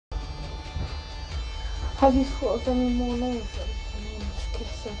Have you thought of any more names that we can name this kid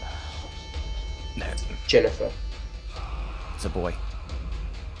so No, Jennifer. it's a boy.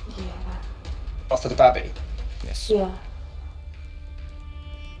 Yeah. Oh, for the babby. Yes. Yeah.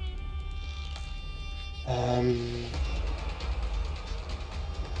 I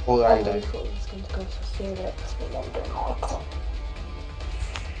Orlando. really thought he was going to go for Felix, but then didn't.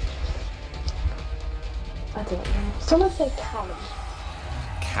 I don't know. Someone say Callum.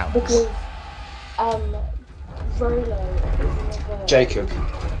 Cows. Because, Rolo is another... Jacob.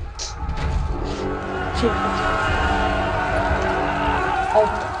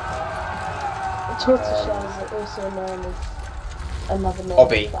 Tortoiseshell is also known as another name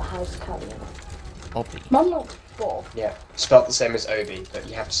Obby. that has Callum in it. Obby. Mine likes Bob. Yeah, spelled the same as Obi, but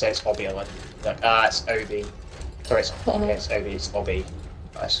you have to say it's Obby. It's Obi. Sorry, it's Obi. It's Obby.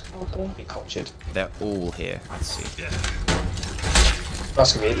 Nice. Obby. Be cultured. They're all here. Let's see.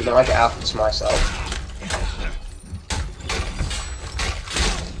 That's gonna be. Then I get alpha to myself.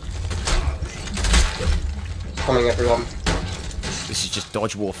 Coming, everyone. This is just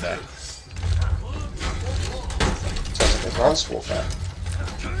dodge warfare. Sounds like advanced warfare.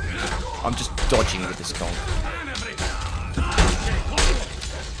 I'm just dodging with this Kong.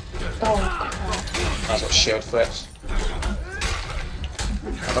 Oh, crap. That's what shield flips.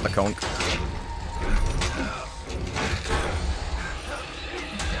 How about the Kong?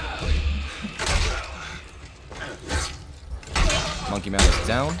 Monkey Man is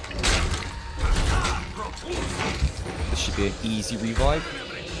down. This should be an easy revive.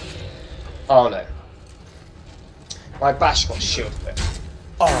 Oh no. My bash got shield flipped.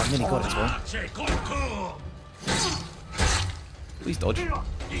 Oh, I nearly got it as well. Please dodge.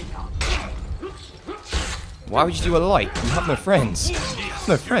 Why would you do a light? You have no friends. You have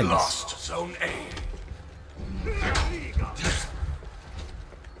no friends. Lost Zone A.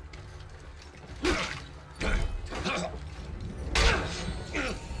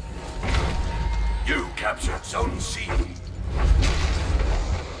 You captured Zone C.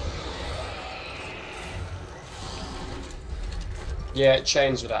 Yeah, it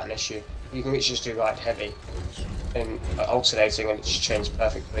chains without an issue. You can just do like heavy and alternating, and it just chains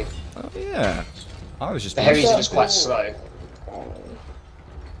perfectly. Oh yeah. I was just. The being heavies are stupid. just quite slow.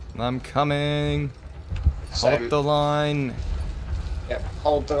 I'm coming. So, Hold the line. yeah,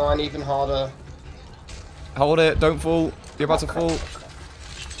 hold the line even harder. Hold it. Don't fall. You're about to fall.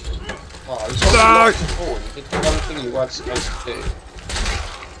 Oh, you told No! me not to fall. You did the one thing you weren't supposed to do.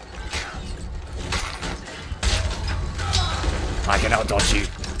 I can out dodge you.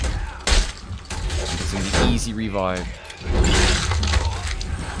 It's an easy revive.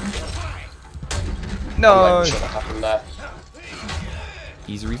 I'm No. not even sure what happened there.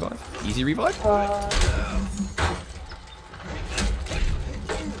 Easy revive. Easy revive.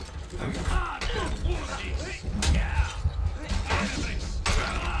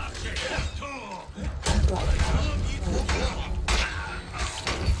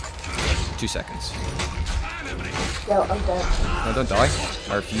 Two seconds. No, I'm dead. No, don't die.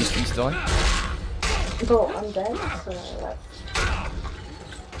 I refuse for you to die. But I'm dead, so like...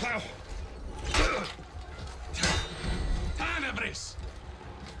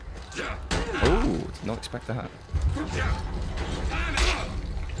 Oh, did not expect that.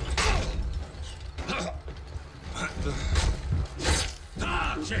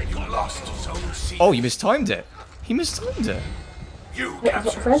 Lost Zone C. Oh, you mistimed it. He mistimed it. You Yeah,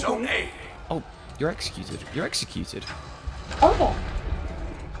 captured but Zone A. Oh, you're executed. You're executed. Okay.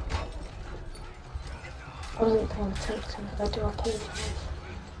 I wasn't paying attention. I do apologize.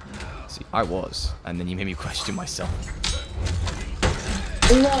 See, I was, and then you made me question myself.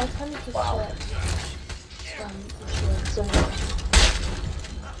 No, I kind of just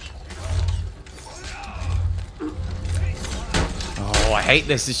Oh, I hate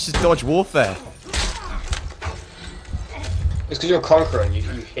this. It's just dodge warfare. It's because you're a conqueror and you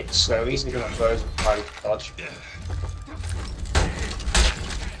hit slowly, so you can have those and try and dodge.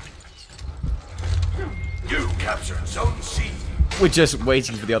 You captured Zone C. We're just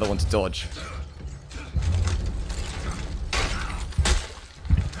waiting for the other one to dodge.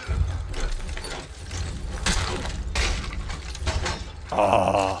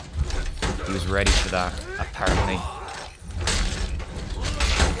 Oh, he was ready for that, apparently.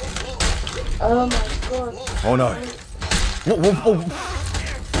 Oh my god. Oh no. Whoa, whoa, whoa.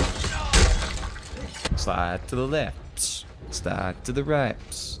 Slide to the left. Slide to the right.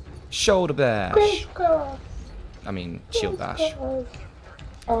 Shoulder bash. Great god. I mean, shield bash. Oh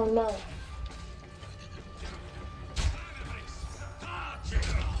no.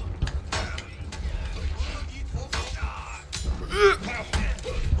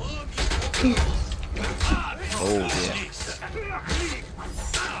 Oh dear.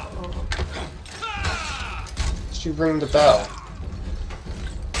 Did you ring the bell?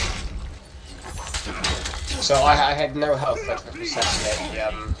 So I had no health left to assassinate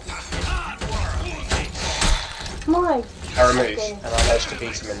the My. Aramush, and I managed to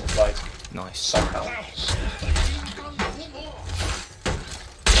beat him in the fight Nice. somehow.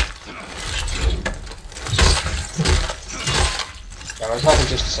 Now, I was having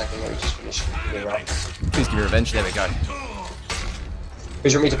just a second, let me just finish the round. Please give me revenge. There we go.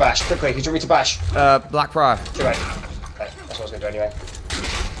 Who's want me to bash? Quickly, who's want me to bash? Blackbriar. Too late. Okay, that's what I was going to do anyway.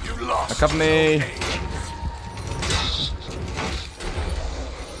 You lost. Cover me.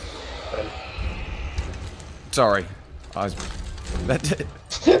 Got him. Sorry. I was.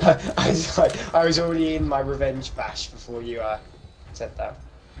 I was already in my revenge bash before you said that.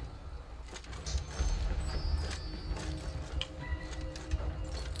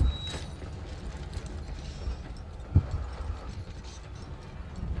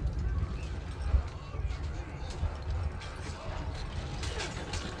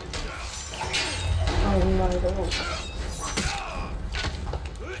 Oh no, they're all.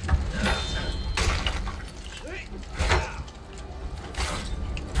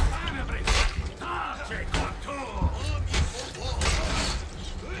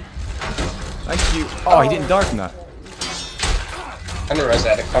 Thank you. Oh, he didn't die from that. I didn't realize they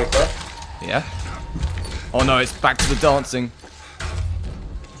had a conqueror. Yeah. Oh no, it's back to the dancing.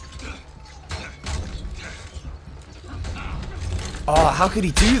 Oh, how could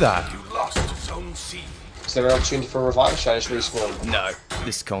he do that? You lost Zone C. Is there an opportunity for a revive? Should I just respawn? No,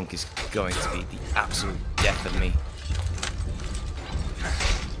 this conk is going to be the absolute death of me.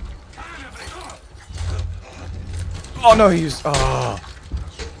 Oh no, he was. Oh.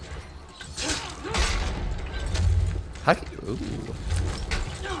 How can you? Ooh.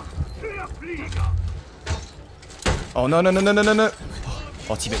 Oh no no no no no no no!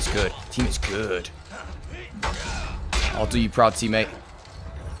 Oh, teammate's good. Teammate's good. I'll do you proud, teammate.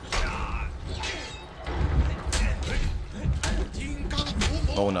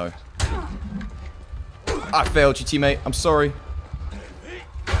 Oh no! I failed you, teammate. I'm sorry.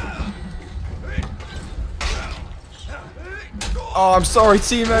 Oh, I'm sorry,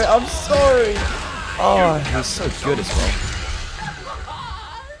 teammate. I'm sorry. Oh, he's so good as well.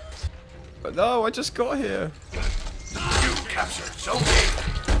 But no, I just got here. You captured Zone A.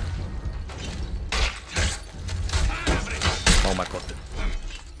 Oh my god.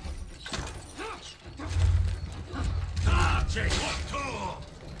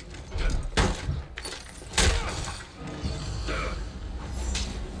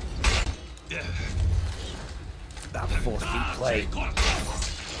 That 4 feet play.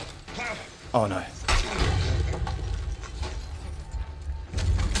 Oh no.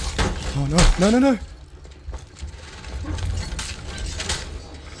 Oh no, no, no, no.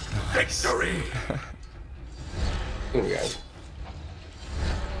 Victory. Here we go.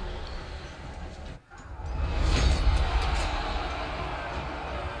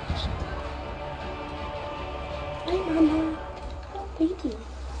 Hi, Mama. How's baby?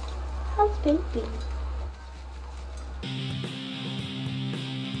 How's baby?